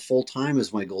Tretiak full time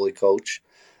as my goalie coach.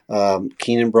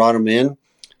 Keenan brought him in,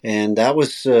 and that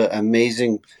was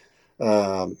amazing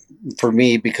for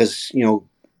me because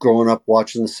growing up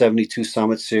watching the 72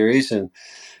 Summit Series and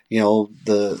all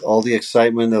the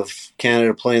excitement of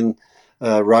Canada playing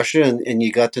Russia, and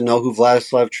you got to know who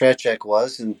Vladislav Tretiak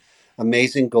was, and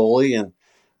amazing goalie, and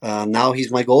now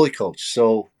he's my goalie coach.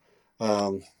 So,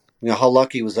 how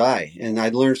lucky was I? And I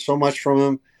learned so much from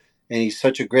him, and he's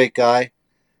such a great guy.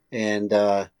 And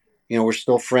we're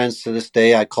still friends to this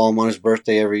day. I call him on his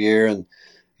birthday every year, and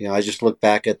I just look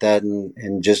back at that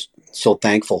and just so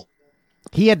thankful.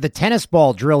 He had the tennis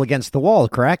ball drill against the wall,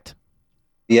 correct?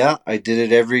 Yeah, I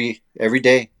did it every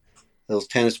day. Those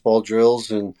tennis ball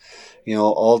drills and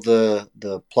all the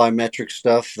plyometric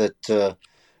stuff that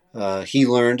he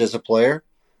learned as a player,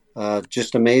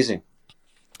 just amazing.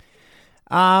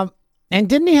 And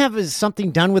didn't he have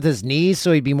something done with his knees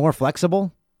so he'd be more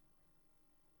flexible?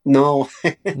 No,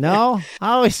 no,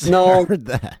 I always heard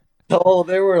that. No,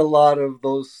 there were a lot of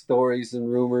those stories and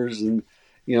rumors, and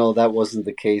that wasn't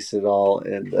the case at all.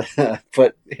 And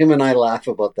but him and I laugh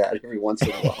about that every once in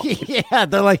a while. Yeah,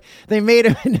 they're like, they made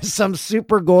him into some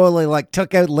super goalie, like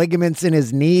took out ligaments in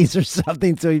his knees or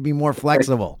something so he'd be more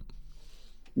flexible.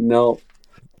 No.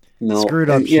 Screwed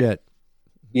up shit.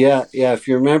 Yeah. If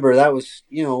you remember, that was,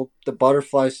 the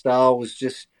butterfly style was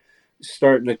just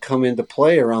starting to come into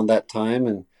play around that time,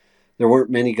 and there weren't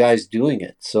many guys doing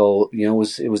it. So, it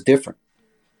was different.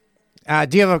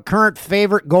 Do you have a current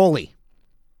favorite goalie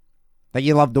that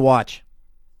you love to watch?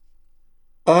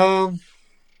 Not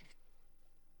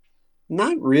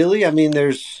really. I mean,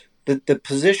 there's the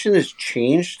position has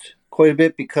changed quite a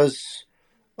bit because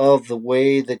of the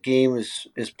way the game is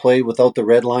played without the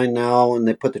red line now, and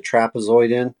they put the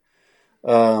trapezoid in.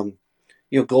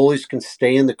 Goalies can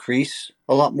stay in the crease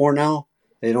a lot more now.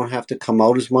 They don't have to come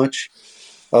out as much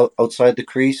outside the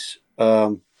crease.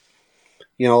 Towards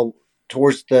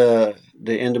the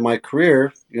end of my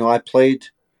career, I played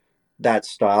that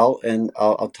style, and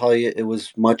I'll tell you, it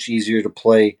was much easier to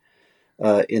play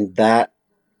in that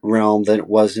realm than it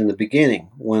was in the beginning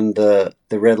when the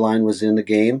red line was in the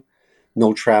game,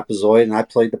 no trapezoid, and I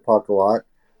played the puck a lot.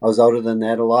 I was out of the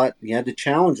net a lot. You had to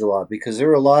challenge a lot because there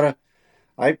were a lot of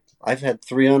I've had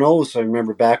 3-on-0s. I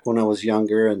remember back when I was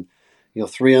younger, and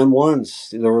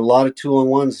 3-on-1s. There were a lot of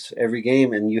 2-on-1s every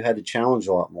game, and you had to challenge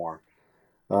a lot more.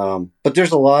 But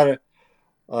there's a lot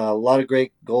of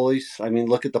great goalies. I mean,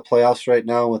 look at the playoffs right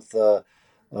now with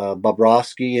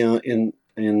Bobrovsky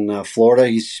in Florida.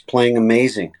 He's playing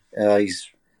amazing.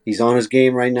 He's on his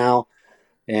game right now,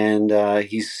 and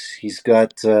he's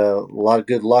got a lot of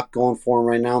good luck going for him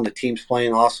right now. And the team's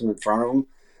playing awesome in front of him.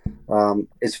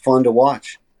 It's fun to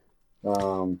watch.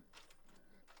 There's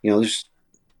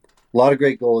a lot of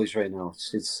great goalies right now.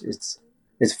 It's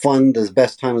fun. The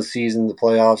best time of the season, the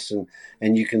playoffs,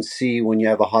 and you can see when you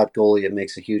have a hot goalie, it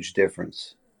makes a huge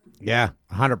difference. Yeah,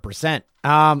 100%.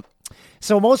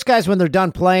 So most guys, when they're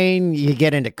done playing, you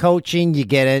get into coaching, you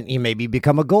maybe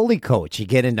become a goalie coach, you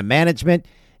get into management.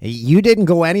 You didn't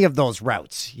go any of those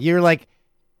routes. You're like,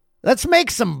 let's make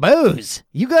some booze.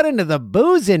 You got into the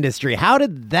booze industry. How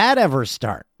did that ever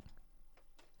start?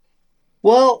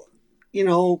 Well,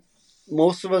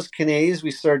 most of us Canadians,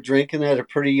 we start drinking at a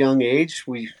pretty young age.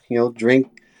 We,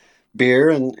 drink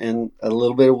beer and a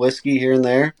little bit of whiskey here and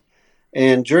there.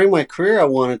 And during my career, I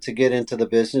wanted to get into the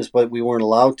business, but we weren't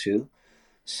allowed to.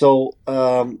 So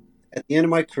at the end of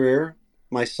my career,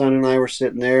 my son and I were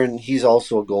sitting there, and he's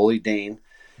also a goalie, Dane.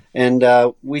 And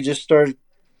we just started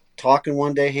talking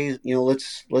one day, hey,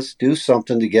 let's do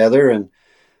something together. And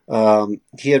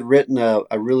he had written a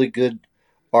really good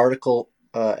article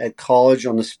at college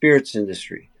on the spirits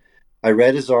industry. I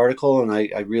read his article, and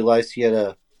I realized he had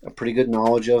a pretty good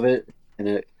knowledge of it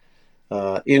and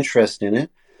an interest in it.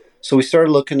 So we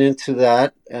started looking into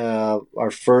that. Our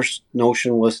first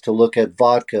notion was to look at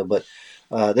vodka, but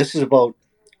this is about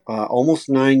almost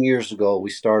 9 years ago we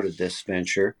started this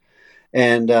venture.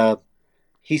 And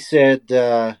he said,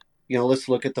 let's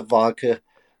look at the vodka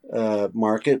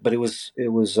market, but it was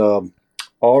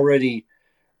already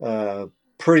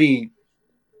pretty,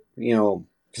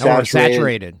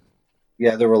 saturated.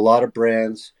 Yeah, there were a lot of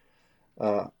brands.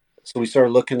 So we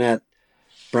started looking at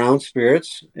brown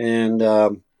spirits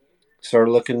and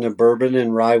started looking at bourbon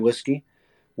and rye whiskey,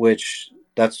 which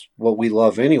that's what we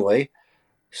love anyway.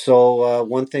 So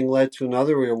one thing led to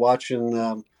another. We were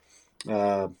watching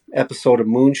episode of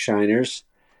Moonshiners,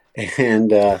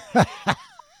 and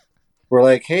we're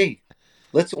like, hey,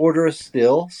 let's order a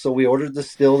still. So we ordered the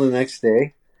still the next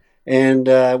day, and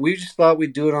we just thought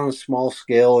we'd do it on a small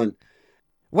scale. And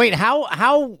wait,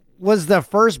 how was the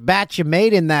first batch you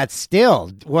made in that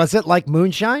still? Was it like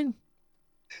moonshine?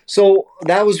 So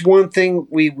that was one thing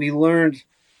we learned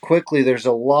quickly. There's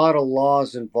a lot of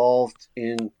laws involved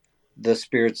in the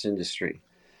spirits industry,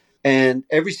 and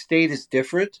every state is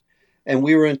different. And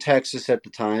we were in Texas at the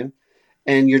time,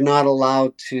 and you're not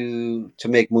allowed to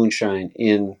make moonshine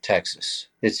in Texas.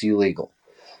 It's illegal.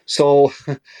 So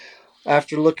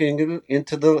after looking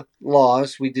into the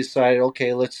laws, we decided,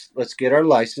 okay, let's get our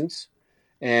license.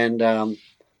 And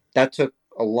that took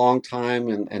a long time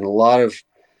and a lot of,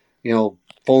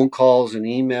 phone calls and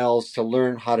emails to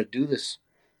learn how to do this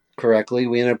correctly.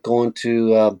 We ended up going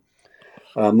to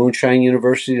Moonshine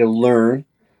University to learn.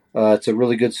 It's a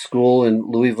really good school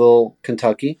in Louisville,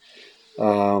 Kentucky.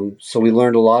 So we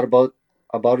learned a lot about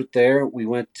it there. We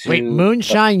went to... Wait,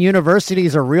 Moonshine University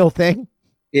is a real thing?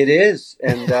 It is.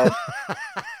 And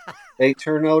they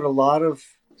turn out a lot of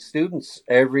students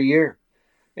every year.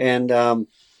 And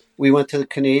we went to the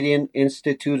Canadian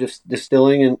Institute of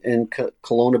Distilling in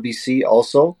Kelowna, BC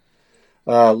also.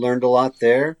 Learned a lot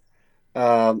there.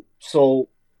 So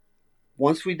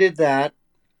once we did that,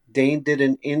 Dane did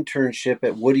an internship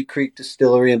at Woody Creek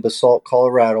Distillery in Basalt,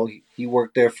 Colorado. He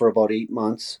worked there for about 8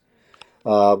 months.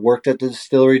 Worked at the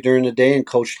distillery during the day and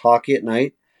coached hockey at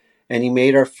night. And he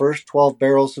made our first 12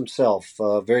 barrels himself.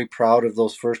 Very proud of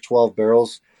those first 12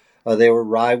 barrels. They were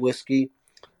rye whiskey.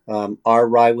 Our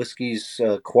rye whiskey is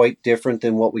quite different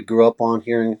than what we grew up on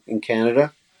here in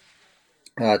Canada.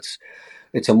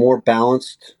 It's a more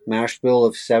balanced mash bill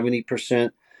of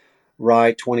 70%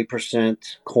 rye, 20%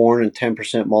 corn, and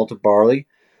 10% malted barley.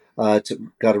 It's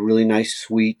got a really nice,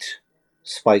 sweet,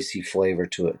 spicy flavor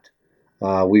to it.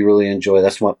 We really enjoy it.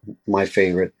 That's my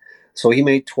favorite. So he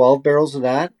made 12 barrels of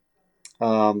that.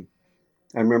 I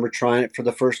remember trying it for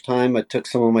the first time. I took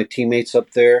some of my teammates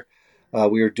up there.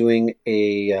 We were doing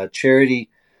a charity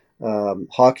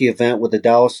hockey event with the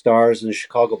Dallas Stars and the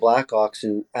Chicago Blackhawks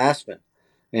in Aspen.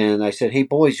 And I said, hey,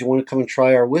 boys, you want to come and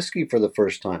try our whiskey for the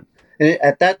first time? And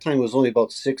at that time, it was only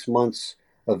about 6 months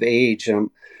of age.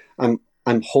 I'm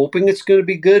hoping it's going to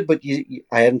be good, but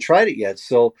I hadn't tried it yet.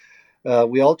 So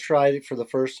we all tried it for the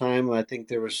first time. I think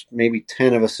there was maybe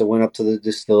 10 of us that went up to the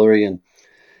distillery, and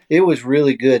it was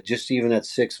really good, just even at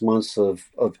 6 months of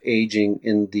aging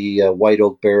in the white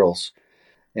oak barrels.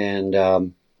 And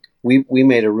we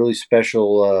made a really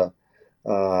special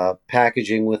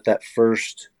packaging with that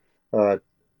first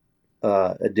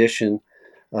edition,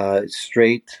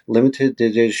 straight limited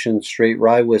edition straight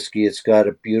rye whiskey. It's got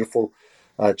a beautiful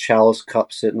chalice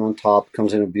cup sitting on top.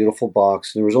 Comes in a beautiful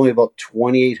box. There was only about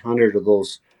 2,800 of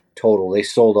those total. They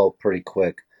sold out pretty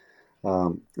quick.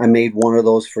 I made one of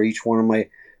those for each one of my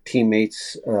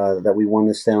teammates that we won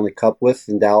the Stanley Cup with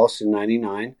in Dallas in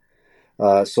 '99.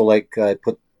 So like I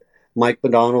put Mike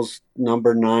Madonald's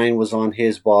number 9 was on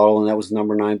his bottle, and that was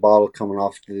number 9 bottle coming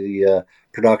off the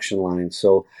production line.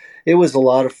 So it was a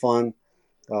lot of fun.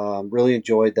 Really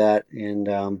enjoyed that.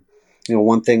 And,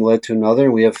 one thing led to another,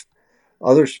 and we have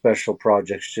other special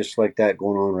projects just like that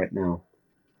going on right now.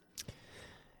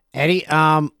 Eddie,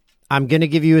 I'm going to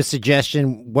give you a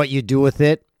suggestion. What you do with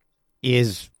it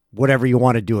is whatever you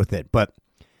want to do with it, but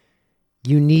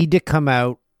you need to come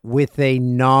out with a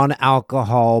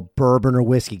non-alcohol bourbon or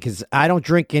whiskey, because I don't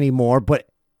drink anymore, but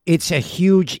it's a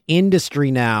huge industry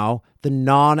now, the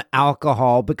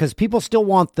non-alcohol, because people still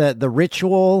want the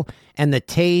ritual and the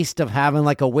taste of having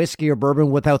like a whiskey or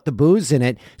bourbon without the booze in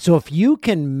it. So if you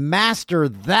can master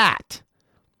that,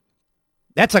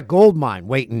 that's a gold mine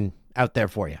waiting out there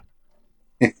for you.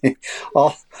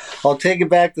 I'll take it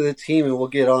back to the team and we'll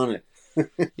get on it.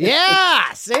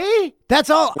 Yeah, see? That's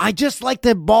all. I just like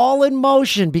the ball in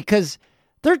motion, because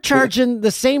they're charging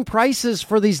the same prices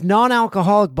for these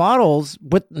non-alcoholic bottles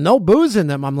with no booze in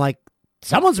them. I'm like,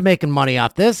 someone's making money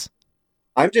off this.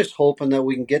 I'm just hoping that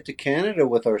we can get to Canada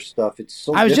with our stuff. It's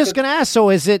so I was just going to ask, so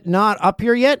is it not up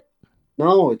here yet?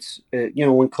 No, it's,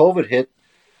 when COVID hit,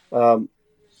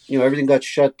 everything got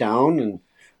shut down, and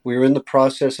we were in the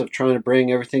process of trying to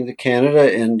bring everything to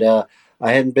Canada, and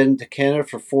I hadn't been to Canada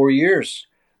for 4 years.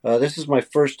 This is my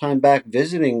first time back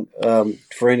visiting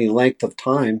for any length of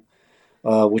time,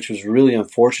 which was really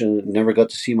unfortunate. Never got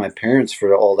to see my parents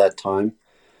for all that time.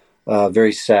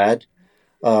 Very sad.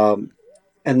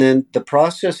 And then the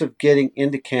process of getting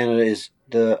into Canada is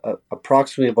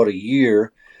approximately about a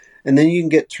year, and then you can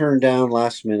get turned down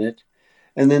last minute.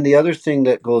 And then the other thing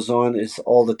that goes on is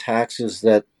all the taxes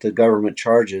that the government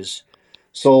charges.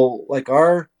 So like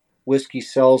our whiskey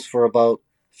sells for about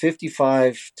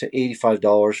 $55 to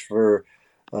 $85 for,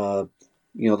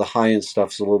 the high-end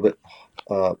stuff's a little bit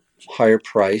higher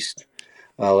priced,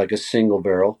 like a single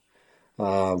barrel,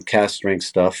 cask strength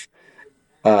stuff.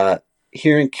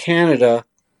 Here in Canada,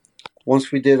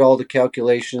 once we did all the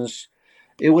calculations,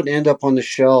 it would end up on the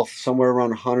shelf somewhere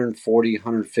around $140,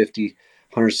 $150,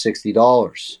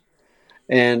 $160.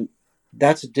 And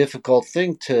that's a difficult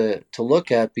thing to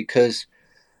look at, because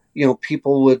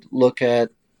people would look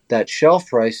at that shelf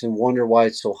price and wonder why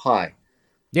it's so high.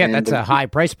 Yeah, and that's a high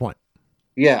price point.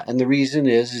 Yeah, and the reason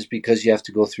is because you have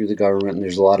to go through the government, and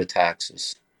there's a lot of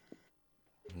taxes.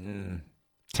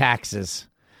 Taxes.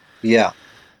 Yeah.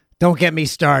 Don't get me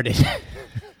started.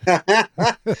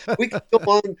 We could go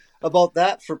on about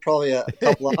that for probably a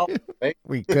couple of hours, right?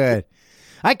 We could.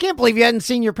 I can't believe you hadn't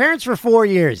seen your parents for 4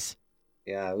 years.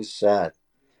 Yeah, it was sad.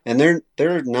 And they're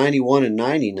 91 and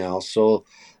 90 now, so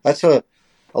that's a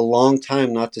long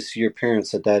time not to see your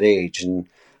parents at that age. And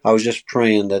I was just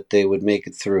praying that they would make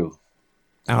it through.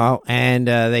 Oh, and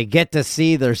they get to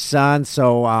see their son,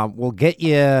 so we'll get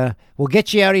you out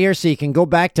of here so you can go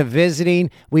back to visiting.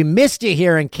 We missed you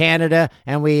here in Canada,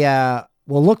 and we'll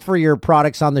look for your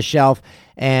products on the shelf,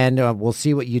 and we'll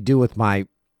see what you do with my $1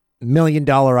 million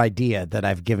idea that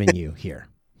I've given you here.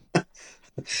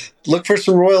 Look for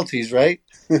some royalties, right?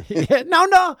 Yeah,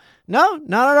 no, not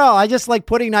at all. I just like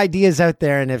putting ideas out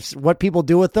there, and if what people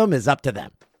do with them is up to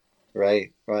them.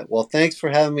 Right. Well, thanks for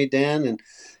having me, Dan, and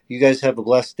you guys have a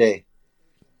blessed day.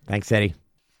 Thanks, Eddie.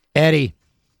 Eddie,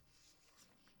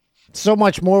 so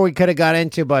much more we could have got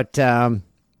into, but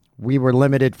we were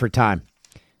limited for time.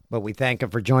 But we thank him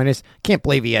for joining us. Can't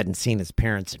believe he hadn't seen his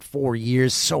parents in 4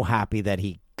 years. So happy that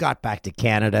he got back to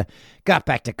Canada, got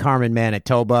back to Carmen,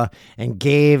 Manitoba, and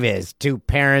gave his two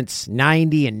parents,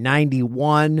 90 and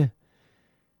 91,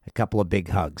 a couple of big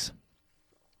hugs.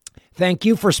 Thank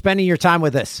you for spending your time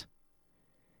with us.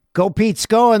 Go Pete's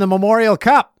Go in the Memorial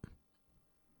Cup.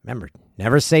 Remember,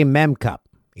 never say Mem Cup.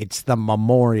 It's the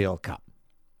Memorial Cup.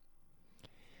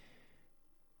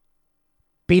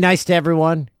 Be nice to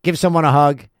everyone. Give someone a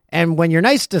hug. And when you're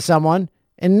nice to someone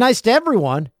and nice to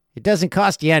everyone, it doesn't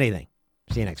cost you anything.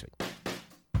 See you next week.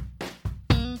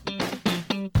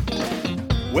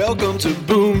 Welcome to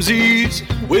Boomsies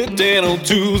with Dan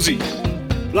O'Toole.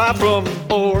 Live from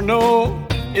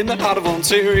Orono in the heart of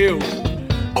Ontario.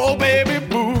 Oh, baby,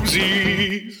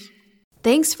 Boomsies.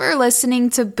 Thanks for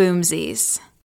listening to Boomsies.